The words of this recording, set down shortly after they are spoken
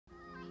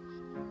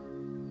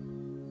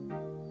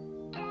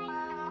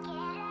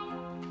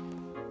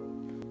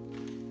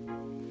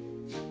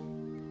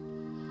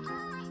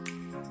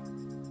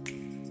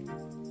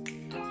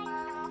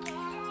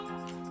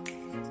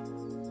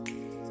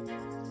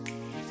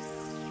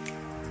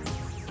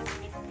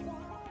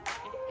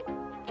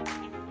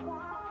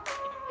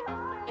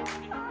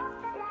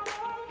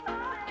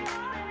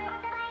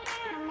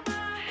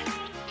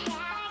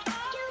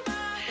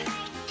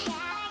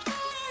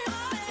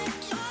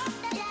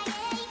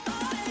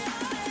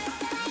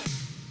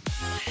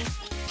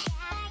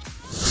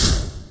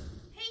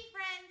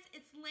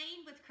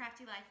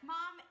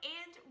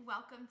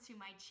welcome to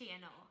my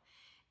channel.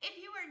 If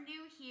you are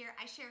new here,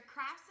 I share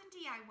crafts and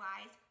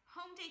DIYs,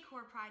 home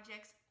decor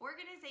projects,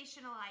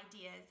 organizational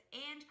ideas,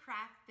 and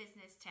craft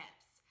business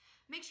tips.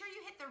 Make sure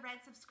you hit the red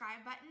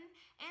subscribe button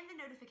and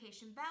the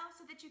notification bell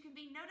so that you can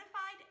be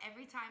notified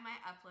every time I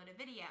upload a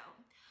video.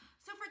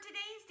 So for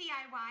today's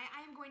DIY,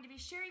 I am going to be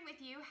sharing with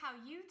you how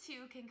you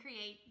too can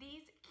create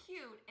these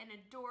cute and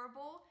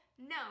adorable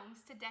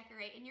gnomes to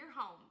decorate in your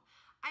home.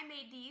 I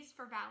made these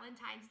for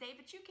Valentine's Day,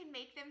 but you can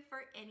make them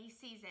for any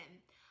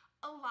season.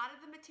 A lot of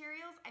the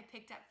materials I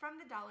picked up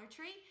from the Dollar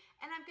Tree,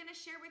 and I'm going to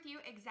share with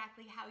you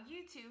exactly how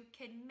you too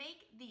can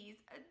make these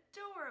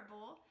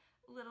adorable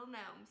little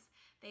gnomes.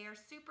 They are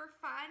super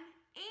fun,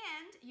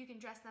 and you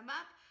can dress them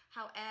up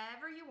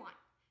however you want.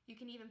 You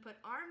can even put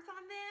arms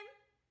on them,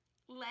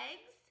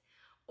 legs,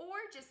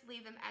 or just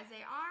leave them as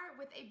they are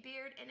with a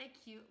beard and a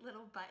cute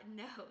little button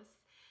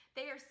nose.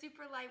 They are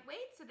super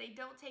lightweight, so they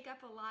don't take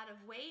up a lot of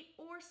weight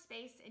or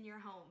space in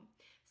your home.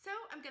 So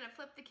I'm gonna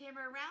flip the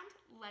camera around.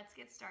 Let's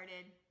get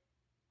started.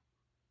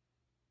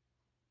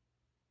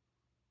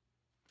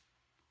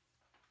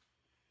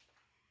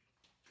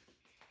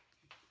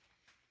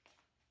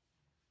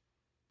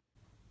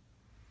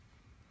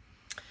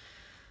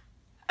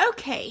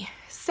 Okay,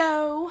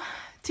 so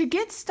to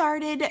get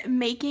started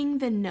making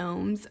the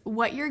gnomes,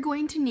 what you're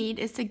going to need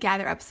is to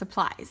gather up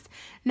supplies.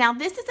 Now,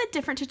 this is a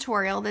different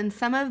tutorial than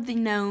some of the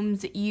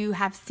gnomes you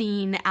have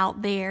seen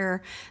out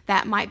there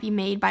that might be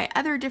made by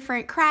other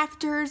different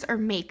crafters or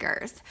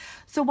makers.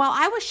 So while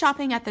I was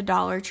shopping at the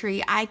Dollar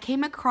Tree, I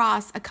came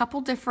across a couple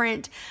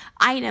different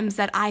items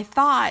that I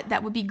thought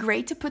that would be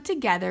great to put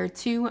together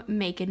to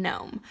make a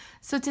gnome.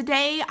 So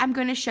today I'm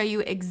going to show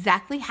you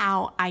exactly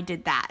how I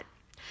did that.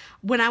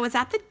 When I was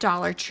at the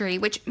Dollar Tree,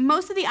 which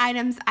most of the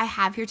items I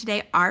have here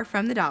today are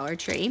from the Dollar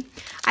Tree,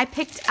 I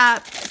picked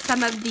up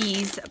some of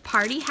these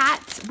party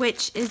hats,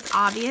 which is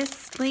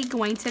obviously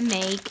going to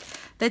make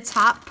the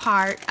top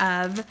part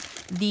of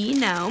the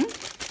gnome.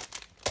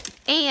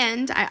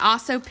 And I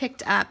also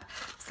picked up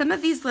some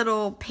of these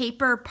little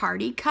paper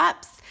party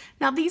cups.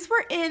 Now, these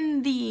were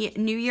in the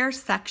New Year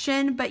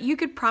section, but you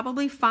could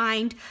probably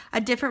find a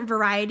different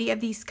variety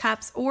of these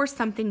cups or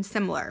something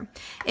similar.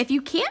 If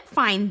you can't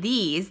find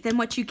these, then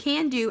what you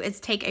can do is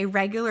take a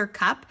regular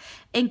cup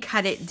and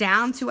cut it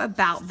down to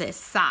about this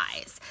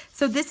size.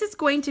 So this is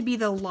going to be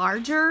the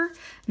larger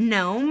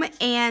gnome,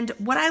 and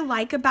what I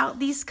like about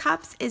these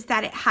cups is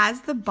that it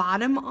has the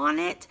bottom on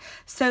it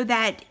so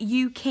that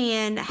you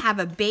can have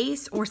a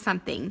base or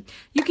something.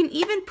 You can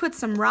even put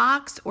some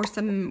rocks or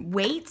some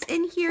weights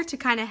in here to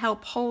kind of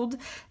help hold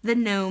the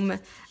gnome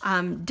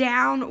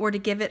down or to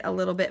give it a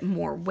little bit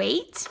more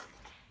weight.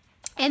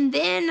 And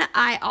then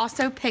I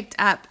also picked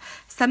up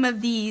some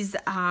of these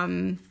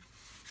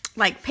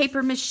like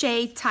paper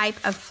mache type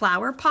of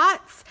flower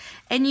pots,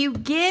 and you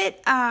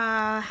get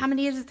how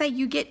many does it say?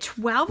 You get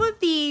 12 of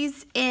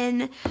these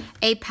in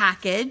a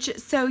package,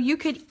 so you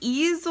could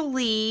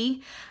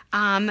easily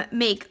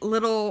make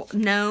little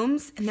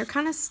gnomes, and they're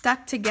kind of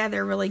stuck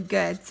together really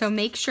good, so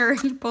make sure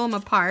you pull them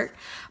apart.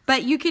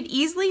 But you could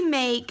easily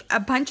make a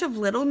bunch of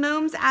little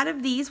gnomes out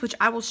of these, which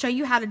I will show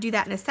you how to do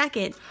that in a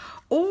second.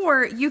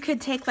 Or you could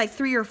take like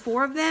 3 or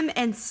 4 of them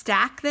and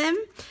stack them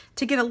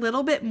to get a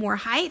little bit more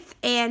height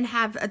and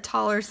have a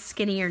taller,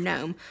 skinnier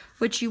gnome,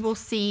 which you will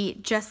see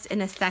just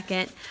in a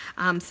second,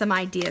 some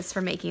ideas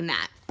for making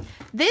that.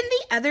 Then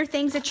the other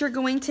things that you're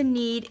going to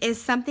need is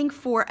something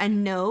for a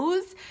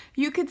nose.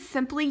 You could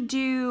simply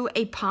do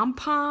a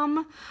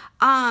pom-pom,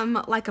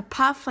 like a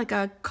puff, like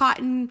a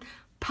cotton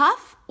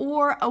puff,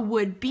 or a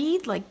wood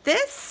bead like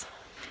this.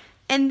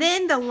 And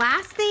then the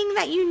last thing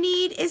that you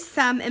need is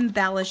some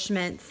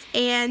embellishments.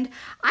 And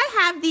I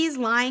have these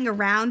lying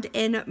around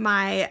in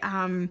my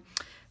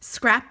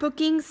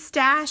scrapbooking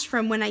stash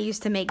from when I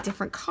used to make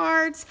different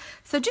cards.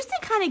 So just to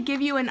kind of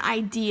give you an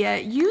idea,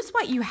 use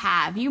what you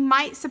have. You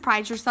might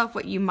surprise yourself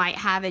what you might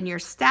have in your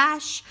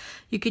stash.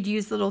 You could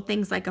use little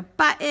things like a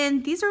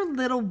button. These are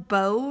little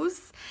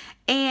bows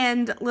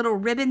and little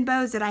ribbon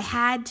bows that I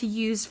had to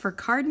use for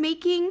card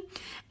making.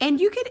 And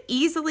you could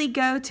easily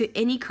go to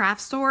any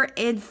craft store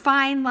and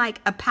find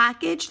like a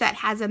package that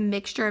has a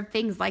mixture of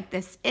things like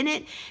this in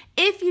it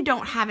if you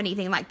don't have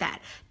anything like that.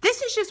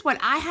 This is just what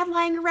I have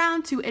lying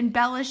around to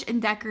embellish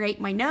and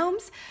decorate my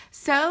gnomes.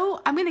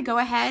 So I'm gonna go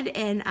ahead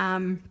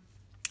and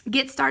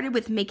get started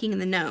with making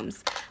the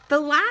gnomes. The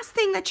last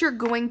thing that you're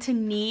going to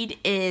need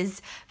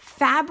is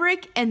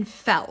fabric and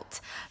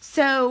felt.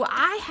 So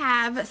I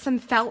have some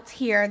felt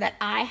here that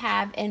I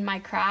have in my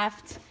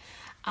craft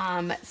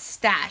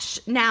stash.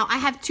 Now I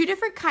have 2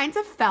 different kinds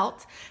of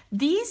felt.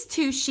 These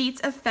 2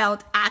 sheets of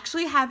felt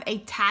actually have a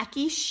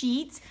tacky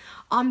sheet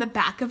on the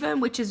back of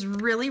them, which is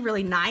really,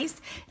 really nice.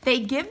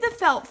 They give the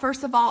felt,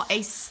 first of all,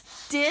 a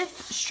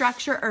stiff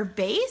structure or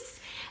base,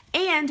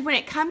 And when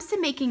it comes to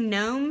making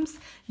gnomes,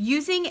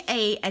 using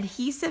a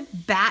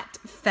adhesive backed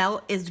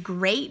felt is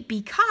great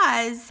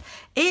because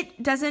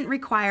it doesn't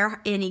require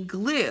any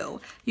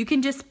glue. You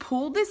can just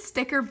pull this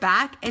sticker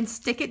back and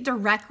stick it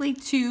directly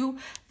to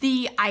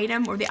the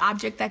item or the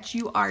object that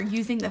you are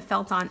using the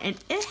felt on, and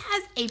it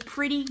has a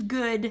pretty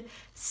good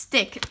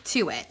stick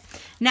to it.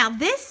 Now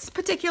this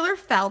particular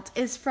felt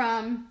is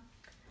from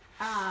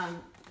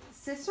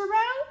Cicero,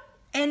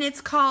 and it's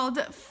called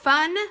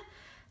Fun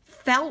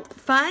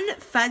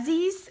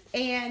Fuzzies.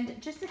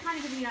 And just to kind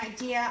of give you an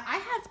idea, I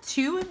have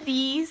 2 of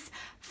these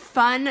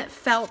Fun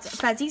Felt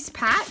Fuzzies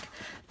pack.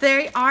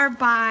 They are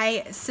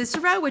by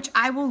Cicero, which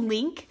I will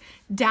link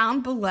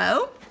down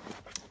below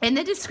in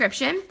the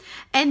description.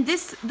 And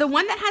the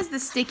one that has the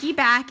sticky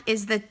back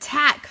is the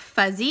Tack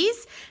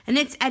Fuzzies, and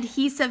it's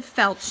adhesive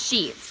felt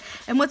sheets.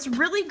 And what's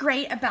really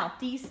great about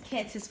these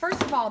kits is,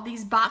 first of all,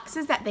 these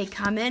boxes that they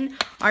come in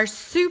are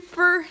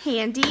super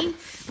handy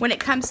when it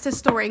comes to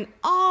storing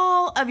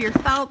all of your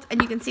felt.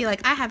 And you can see,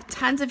 like, I have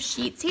tons of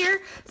sheets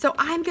here, so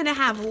I'm gonna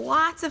have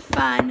lots of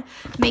fun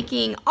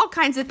making all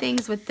kinds of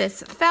things with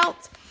this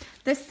felt.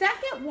 The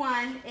second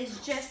one is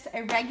just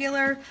a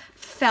regular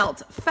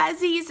felt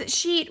fuzzies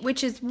sheet,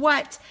 which is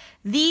what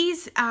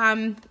these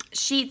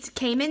sheets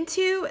came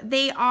into.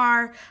 They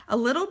are a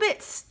little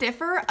bit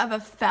stiffer of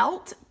a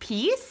felt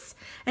piece.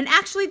 And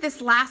actually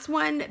this last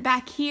one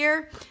back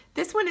here,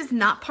 this one is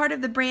not part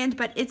of the brand,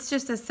 but it's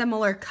just a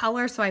similar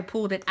color, so I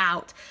pulled it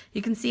out.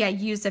 You can see I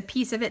used a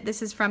piece of it.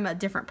 This is from a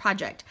different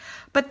project.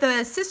 But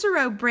the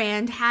Cicero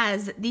brand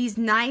has these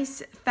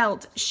nice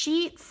felt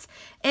sheets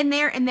in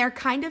there, and they're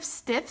kind of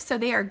stiff, so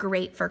they are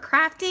great for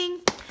crafting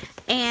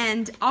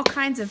and all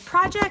kinds of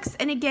projects.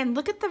 And again,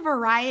 look at the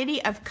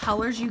variety of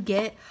colors you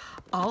get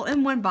all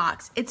in one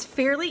box. It's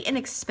fairly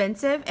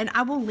inexpensive, and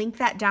I will link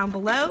that down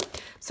below.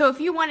 So if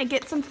you want to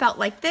get some felt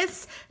like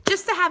this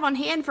just to have on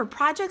hand for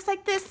projects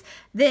like this,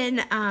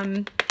 then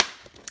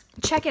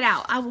check it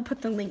out. I will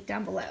put the link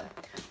down below.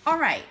 All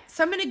right,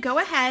 so I'm going to go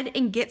ahead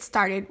and get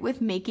started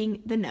with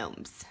making the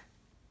gnomes.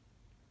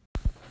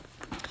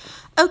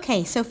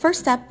 Okay, so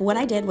first up, what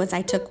I did was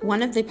I took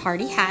one of the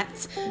party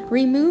hats,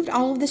 removed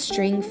all of the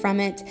string from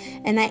it,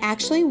 and I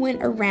actually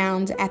went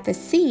around at the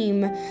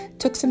seam,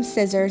 took some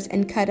scissors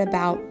and cut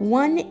about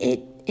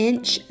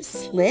 1-inch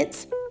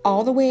slits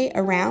all the way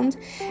around,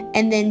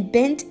 and then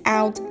bent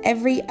out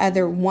every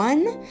other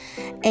one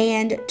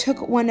and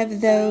took one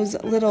of those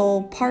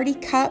little party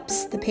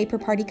cups, the paper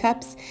party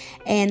cups,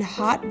 and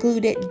hot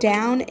glued it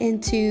down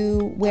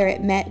into where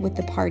it met with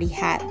the party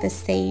hat, the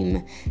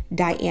same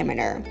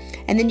diameter.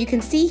 And then you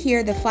can see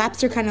here the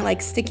flaps are kind of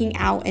like sticking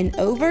out and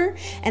over,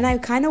 and I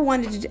kind of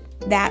wanted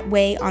it that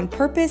way on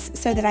purpose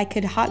so that I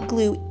could hot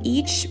glue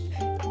each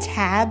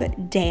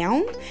tab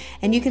down.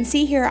 And you can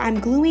see here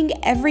I'm gluing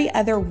every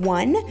other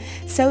one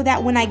so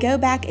that when I go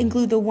back and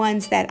glue the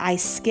ones that I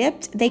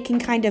skipped, they can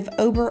kind of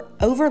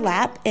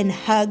overlap and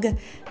hug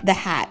the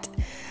hat.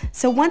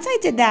 So once I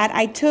did that,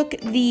 I took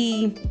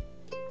the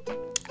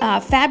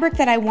fabric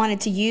that I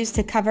wanted to use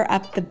to cover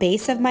up the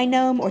base of my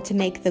gnome or to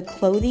make the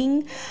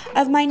clothing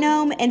of my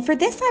gnome, and for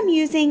this I'm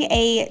using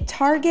a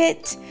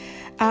Target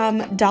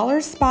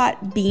dollar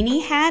spot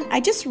beanie hat.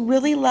 I just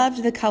really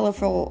loved the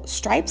colorful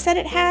stripes that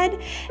it had,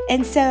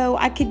 and so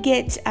I could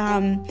get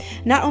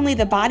not only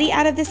the body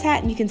out of this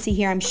hat, and you can see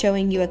here I'm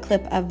showing you a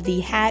clip of the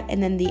hat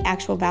and then the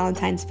actual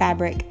Valentine's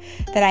fabric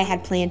that I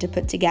had planned to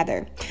put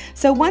together.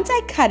 So once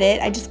I cut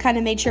it, I just kind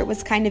of made sure it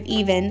was kind of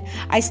even.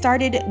 I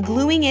started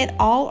gluing it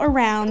all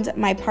around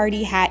my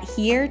party hat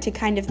here to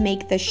kind of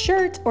make the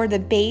shirt or the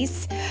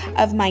base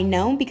of my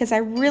gnome, because I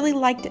really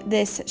liked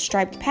this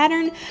striped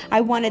pattern.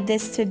 I wanted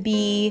this to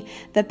be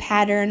the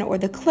pattern or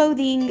the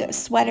clothing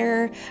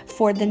sweater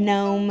for the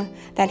gnome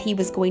that he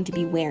was going to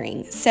be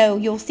wearing. So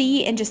you'll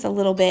see in just a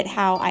little bit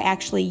how I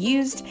actually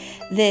used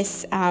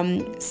this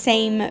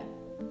same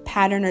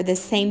pattern or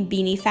this same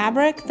beanie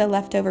fabric, the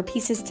leftover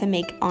pieces, to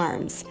make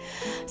arms.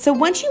 So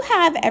once you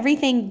have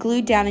everything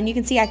glued down, and you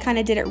can see I kind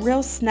of did it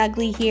real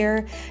snugly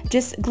here,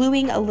 just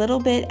gluing a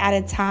little bit at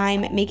a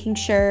time, making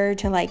sure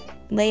to like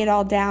lay it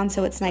all down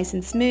so it's nice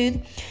and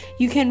smooth.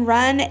 You can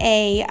run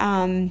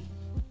a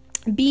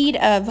bead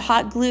of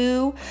hot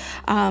glue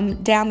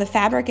down the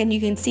fabric, and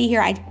you can see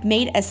here I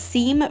made a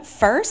seam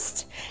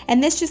first,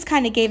 and this just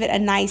kind of gave it a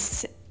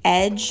nice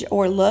edge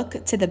or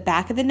look to the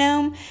back of the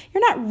gnome.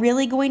 You're not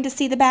really going to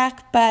see the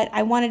back, but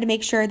I wanted to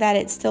make sure that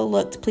it still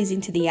looked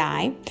pleasing to the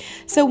eye.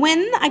 So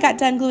when I got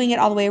done gluing it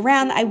all the way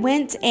around, I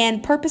went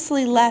and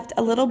purposely left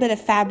a little bit of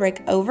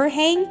fabric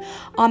overhang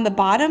on the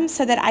bottom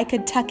so that I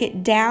could tuck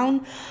it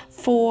down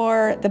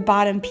for the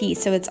bottom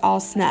piece so it's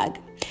all snug.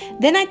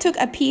 Then I took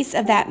a piece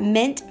of that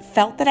mint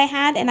felt that I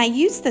had, and I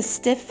used the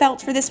stiff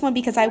felt for this one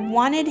because I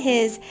wanted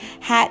his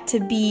hat to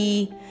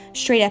be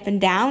straight up and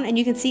down. And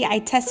you can see I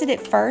tested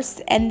it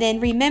first and then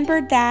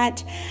remembered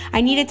that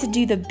I needed to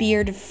do the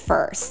beard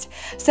first.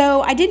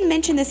 So I didn't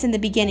mention this in the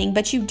beginning,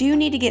 but you do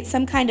need to get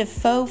some kind of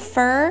faux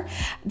fur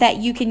that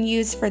you can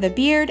use for the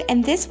beard.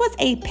 And this was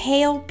a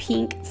pale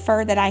pink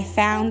fur that I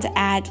found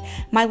at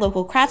my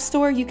local craft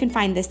store. You can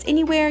find this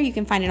anywhere. You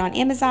can find it on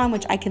Amazon,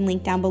 which I can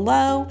link down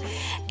below.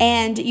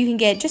 And you can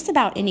get just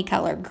about any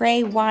color,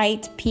 gray,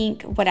 white,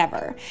 pink,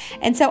 whatever.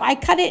 And so I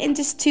cut it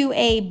into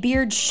a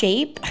beard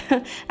shape.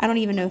 I don't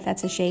even know if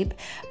that's a shape,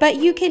 but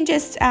you can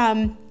just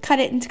cut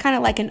it into kind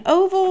of like an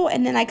oval,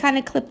 and then I kind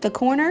of clipped the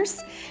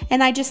corners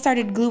and I just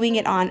started gluing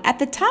it on. At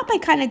the top I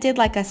kind of did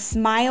like a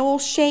smile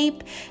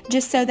shape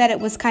just so that it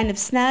was kind of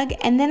snug,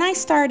 and then I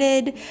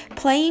started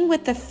playing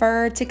with the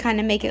fur to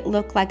kind of make it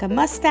look like a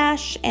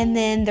mustache, and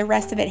then the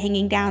rest of it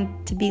hanging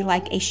down to be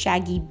like a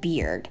shaggy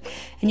beard,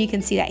 and you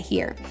can see that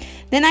here.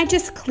 Then I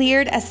just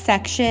cleared a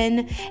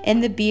section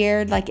in the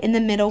beard, like in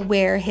the middle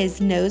where his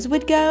nose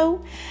would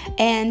go,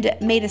 and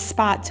made a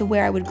spot to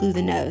where I would glue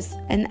the nose.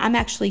 And I'm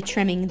actually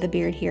trimming the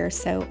beard here,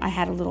 so I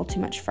had a little too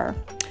much fur.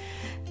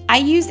 I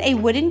used a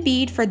wooden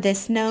bead for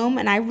this gnome,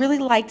 and I really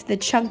liked the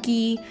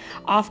chunky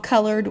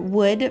off-colored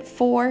wood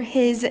for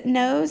his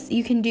nose.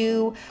 You can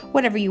do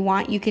whatever you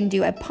want. You can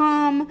do a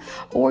palm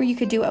or you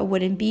could do a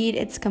wooden bead.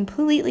 It's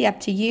completely up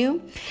to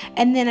you.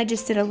 And then I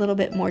just did a little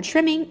bit more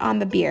trimming on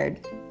the beard.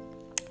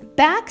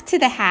 Back to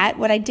the hat,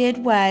 what I did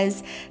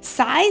was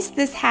size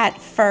this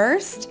hat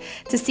first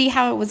to see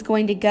how it was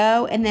going to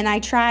go, and then I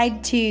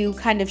tried to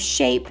kind of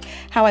shape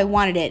how I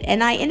wanted it,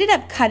 and I ended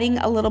up cutting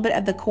a little bit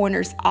of the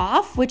corners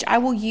off, which I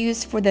will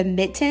use for the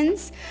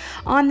mittens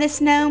on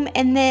this gnome,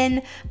 and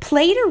then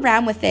played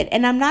around with it.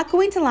 And I'm not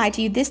going to lie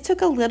to you, this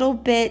took a little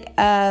bit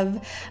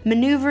of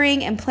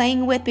maneuvering and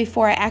playing with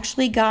before I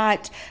actually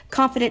got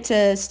confident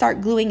to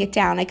start gluing it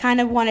down. I kind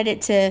of wanted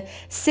it to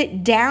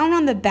sit down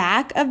on the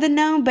back of the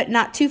gnome, but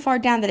not too far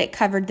down that it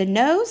covered the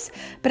nose,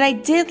 but I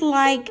did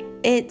like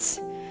it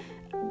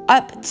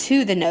up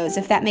to the nose,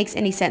 if that makes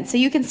any sense. So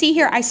you can see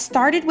here I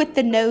started with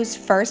the nose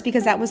first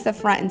because that was the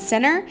front and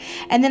center,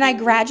 and then I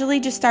gradually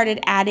just started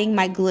adding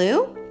my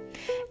glue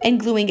and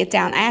gluing it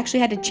down. I actually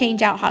had to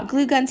change out hot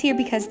glue guns here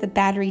because the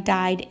battery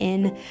died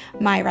in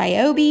my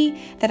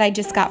Ryobi that I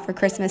just got for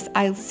Christmas.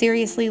 I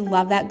seriously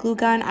love that glue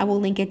gun. I will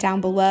link it down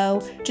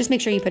below. Just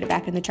make sure you put it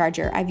back in the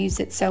charger. I've used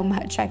it so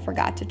much I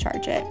forgot to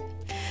charge it.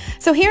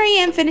 So here I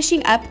am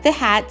finishing up the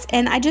hats,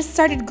 and I just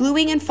started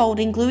gluing and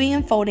folding,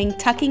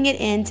 tucking it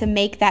in to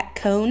make that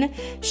cone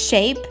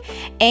shape,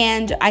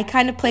 and I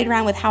kind of played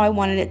around with how I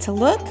wanted it to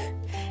look.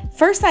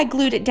 First I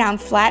glued it down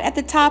flat at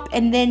the top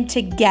and then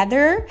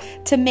together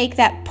to make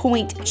that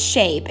point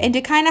shape, and to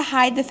kind of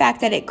hide the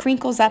fact that it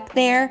crinkles up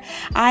there,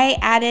 I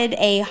added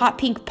a hot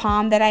pink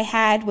palm that I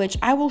had, which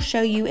I will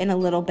show you in a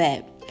little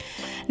bit.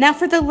 Now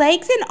for the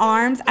legs and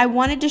arms, I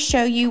wanted to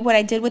show you what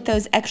I did with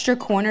those extra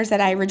corners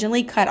that I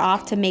originally cut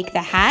off to make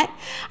the hat.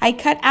 I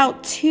cut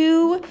out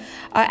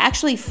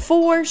actually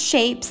four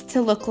shapes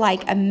to look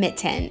like a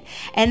mitten.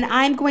 And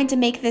I'm going to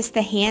make this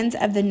the hands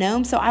of the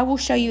gnome, so I will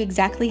show you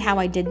exactly how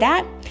I did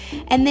that.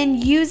 And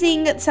then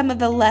using some of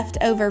the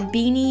leftover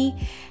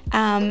beanie,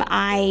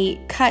 I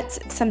cut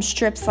some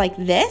strips like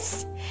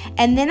this.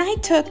 And then I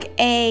took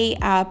a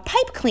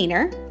pipe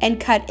cleaner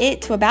and cut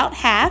it to about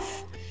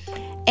half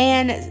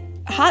and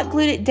hot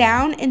glued it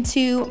down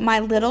into my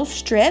little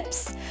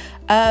strips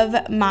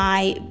of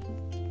my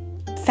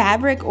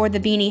fabric or the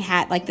beanie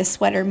hat, like the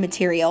sweater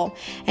material.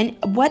 And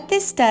what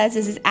this does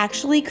is it's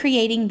actually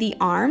creating the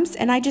arms,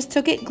 and I just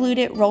took it, glued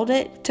it, rolled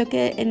it, took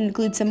it and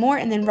glued some more,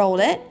 and then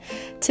rolled it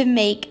to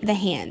make the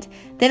hand.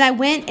 Then I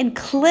went and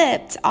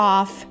clipped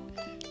off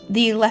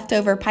the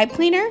leftover pipe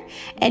cleaner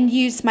and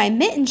used my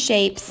mitten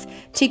shapes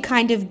to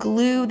kind of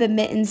glue the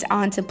mittens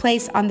onto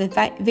place on the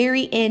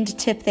very end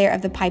tip there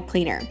of the pipe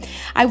cleaner.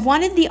 I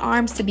wanted the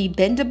arms to be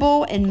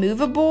bendable and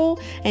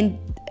movable and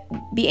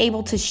be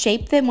able to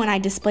shape them when I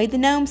displayed the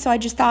gnome, so I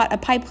just thought a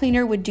pipe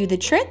cleaner would do the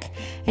trick.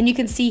 And you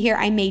can see here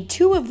I made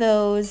two of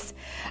those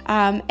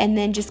and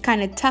then just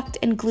kind of tucked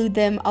and glued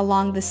them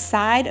along the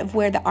side of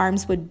where the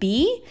arms would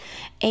be,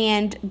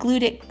 and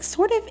glued it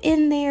sort of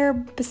in there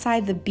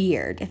beside the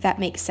beard, if that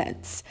makes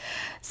sense.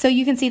 So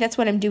you can see that's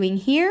what I'm doing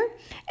here.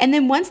 And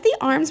then once the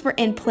arms were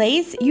in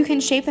place, you can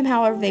shape them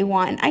however they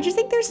want. And I just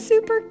think they're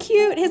super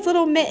cute. His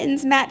little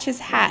mittens match his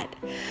hat.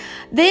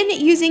 Then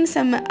using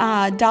some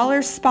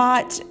dollar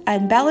spot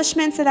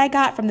embellishments that I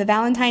got from the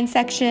Valentine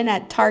section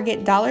at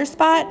Target Dollar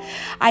Spot,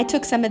 I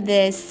took some of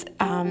this,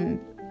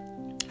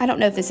 I don't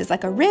know if this is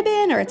like a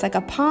ribbon or it's like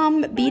a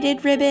palm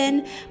beaded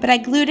ribbon, but I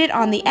glued it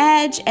on the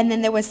edge, and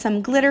then there was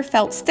some glitter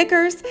felt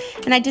stickers,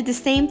 and I did the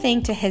same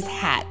thing to his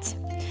hat.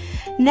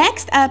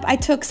 Next up, I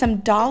took some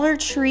Dollar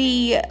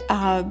Tree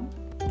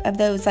of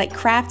those like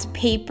craft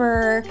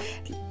paper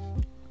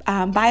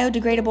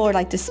biodegradable or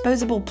like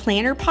disposable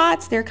planter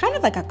pots. They're kind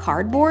of like a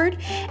cardboard,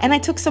 and I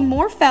took some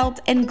more felt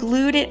and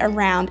glued it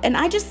around, and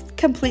I just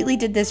completely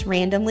did this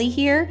randomly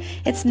here.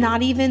 It's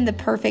not even the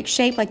perfect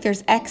shape, like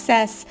there's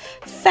excess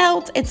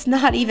felt, it's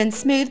not even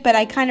smooth, but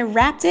I kind of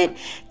wrapped it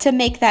to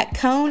make that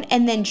cone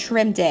and then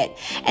trimmed it.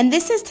 And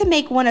this is to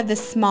make one of the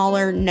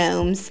smaller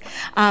gnomes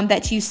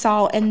that you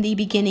saw in the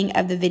beginning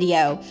of the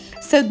video.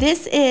 So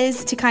this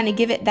is to kind of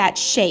give it that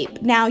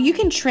shape. Now you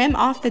can trim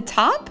off the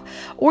top,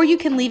 or you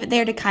can leave it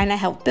there to kind of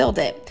help build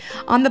it.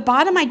 On the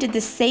bottom, I did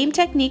the same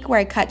technique where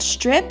I cut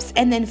strips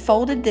and then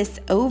folded this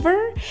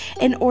over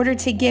in order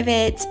to give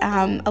it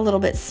a little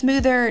bit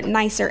smoother,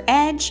 nicer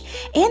edge.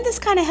 And this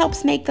kind of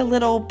helps make the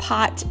little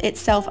pot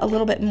itself a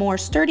little bit more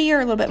sturdier,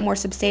 a little bit more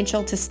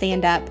substantial to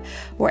stand up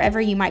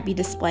wherever you might be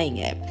displaying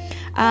it.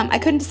 I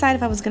couldn't decide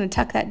if I was going to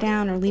tuck that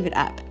down or leave it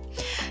up.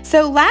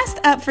 So last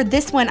up for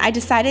this one, I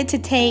decided to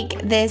take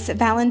this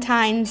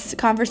Valentine's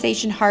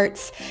Conversation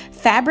Hearts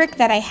fabric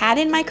that I had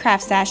in my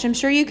craft stash. I'm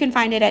sure you can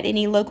find it at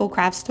any local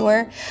craft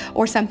store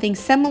or something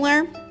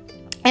similar.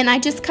 And I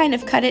just kind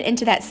of cut it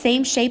into that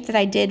same shape that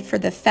I did for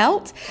the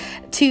felt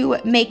to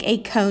make a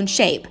cone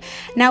shape.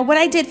 Now what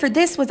I did for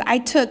this was I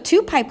took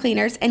 2 pipe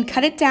cleaners and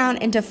cut it down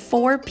into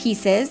 4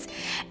 pieces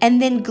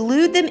and then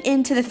glued them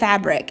into the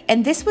fabric.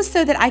 And this was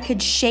so that I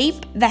could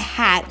shape the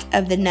hat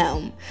of the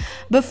gnome.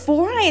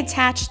 Before I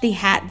attached the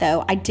hat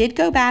though, I did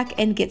go back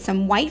and get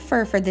some white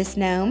fur for this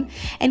gnome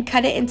and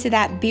cut it into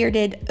that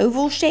bearded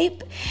oval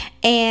shape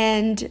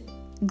and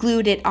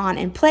glued it on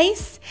in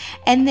place.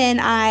 And then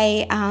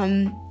I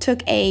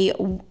took a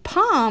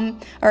palm,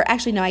 or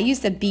actually no, I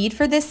used a bead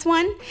for this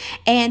one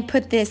and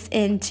put this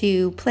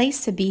into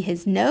place to be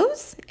his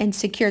nose and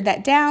secured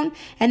that down,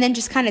 and then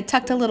just kind of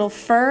tucked a little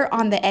fur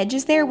on the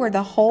edges there where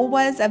the hole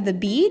was of the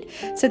bead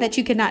so that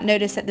you could not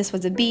notice that this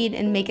was a bead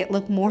and make it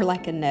look more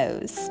like a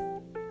nose.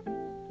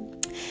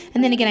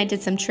 And then again, I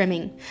did some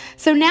trimming.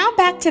 So now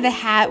back to the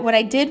hat, what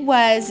I did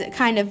was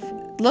kind of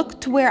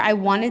look to where I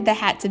wanted the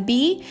hat to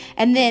be,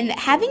 and then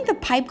having the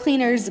pipe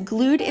cleaners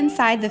glued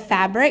inside the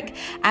fabric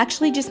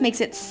actually just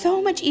makes it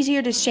so much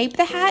easier to shape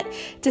the hat,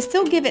 to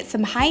still give it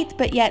some height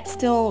but yet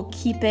still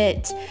keep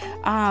it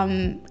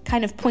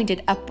kind of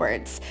pointed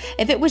upwards.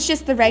 If it was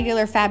just the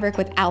regular fabric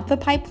without the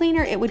pipe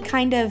cleaner, it would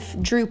kind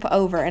of droop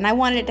over, and I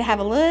wanted it to have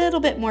a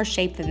little bit more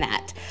shape than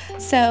that.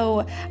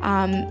 So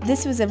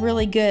this was a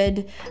really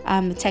good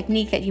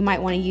technique that you might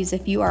want to use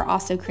if you are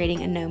also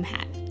creating a gnome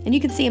hat. And you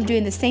can see I'm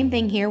doing the same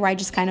thing here where I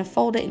just kind of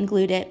fold it and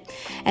glued it.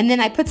 And then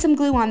I put some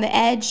glue on the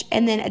edge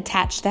and then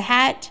attached the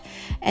hat,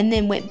 and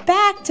then went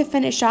back to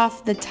finish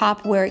off the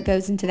top where it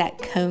goes into that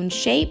cone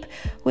shape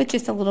with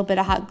just a little bit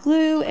of hot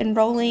glue and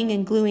rolling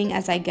and gluing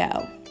as I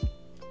go.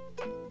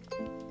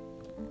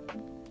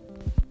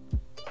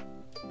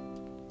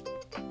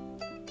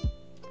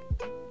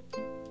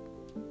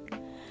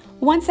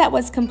 Once that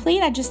was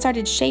complete, I just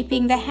started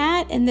shaping the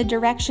hat in the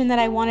direction that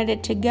I wanted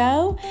it to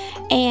go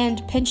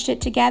and pinched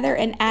it together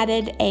and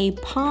added a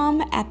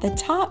palm at the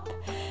top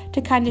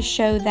to kind of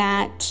show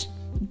that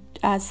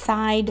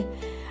side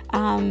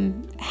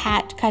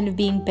hat kind of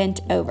being bent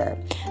over.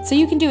 So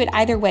you can do it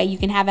either way. You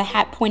can have a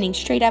hat pointing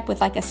straight up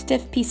with like a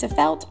stiff piece of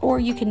felt, or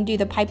you can do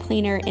the pipe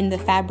cleaner in the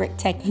fabric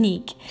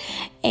technique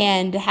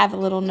and have a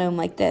little gnome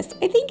like this.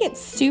 I think it's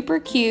super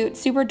cute,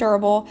 super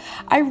durable.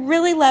 I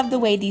really love the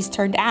way these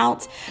turned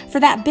out.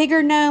 For that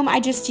bigger gnome, I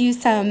just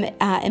used some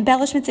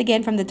embellishments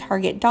again from the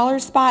Target dollar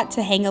spot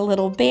to hang a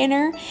little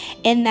banner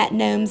in that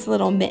gnome's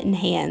little mitten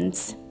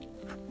hands.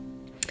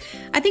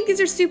 I think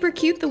these are super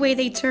cute the way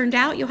they turned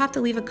out. You'll have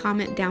to leave a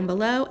comment down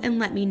below and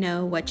let me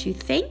know what you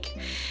think.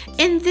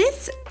 In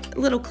this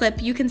little clip,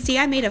 you can see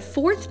I made a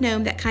 4th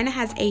gnome that kind of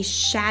has a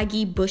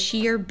shaggy,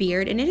 bushier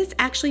beard, and it is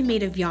actually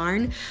made of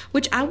yarn,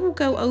 which I will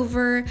go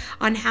over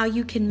on how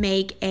you can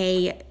make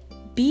a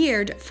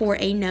beard for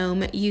a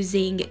gnome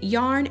using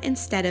yarn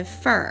instead of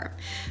fur.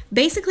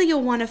 Basically,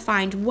 you'll want to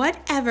find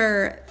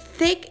whatever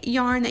thick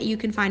yarn that you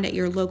can find at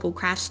your local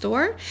craft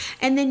store,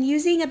 and then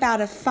using about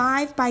a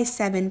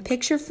 5x7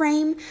 picture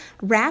frame,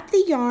 wrap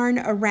the yarn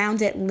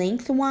around it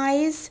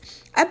lengthwise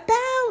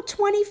about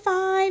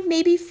 25,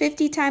 maybe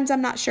 50 times.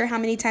 I'm not sure how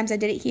many times I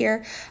did it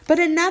here, but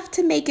enough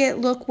to make it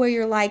look where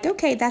you're like,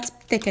 okay, that's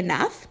thick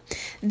enough.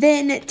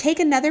 Then take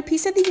another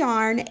piece of the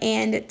yarn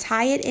and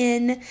tie it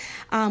in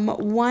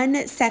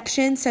one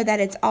section so that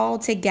it's all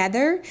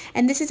together.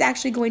 And this is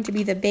actually going to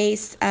be the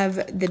base of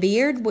the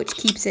beard, which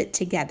keeps it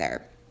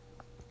together.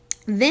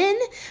 Then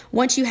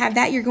once you have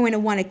that, you're going to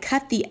want to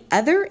cut the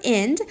other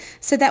end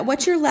so that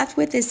what you're left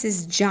with is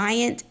this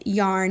giant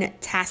yarn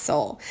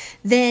tassel.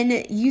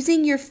 Then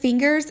using your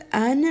fingers,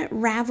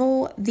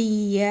 unravel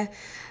the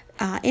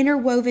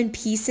interwoven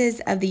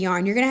pieces of the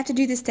yarn. You're gonna have to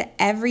do this to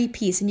every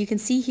piece, and you can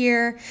see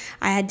here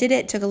I did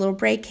it, took a little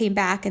break, came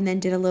back, and then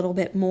did a little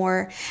bit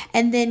more,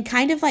 and then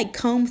kind of like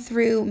comb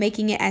through,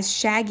 making it as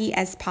shaggy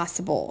as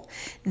possible.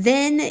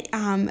 Then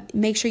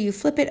make sure you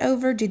flip it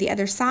over, do the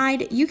other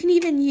side. You can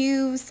even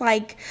use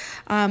like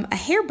a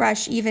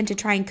hairbrush even to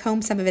try and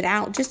comb some of it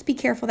out. Just be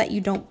careful that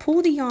you don't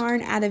pull the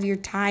yarn out of your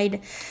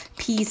tied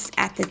piece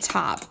at the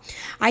top.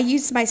 I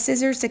used my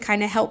scissors to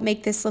kind of help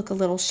make this look a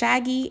little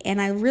shaggy,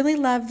 and I really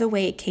love the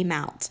way it came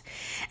out.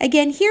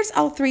 Again, here's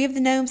all 3 of the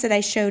gnomes that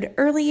I showed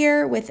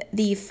earlier with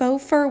the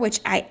faux fur, which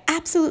I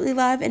absolutely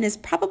love and is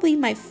probably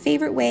my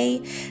favorite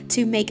way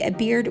to make a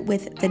beard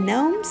with the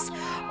gnomes,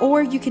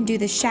 or you can do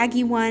the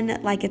shaggy one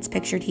like it's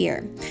pictured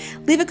here.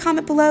 Leave a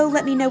comment below,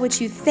 let me know what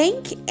you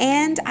think,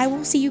 and I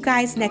will see you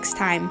guys next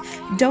time.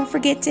 Don't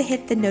forget to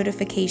hit the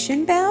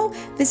notification bell.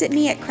 Visit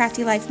me at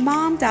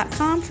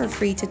craftylifemom.com for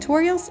free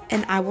tutorials,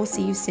 and I will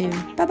see you soon.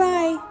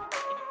 Bye-bye.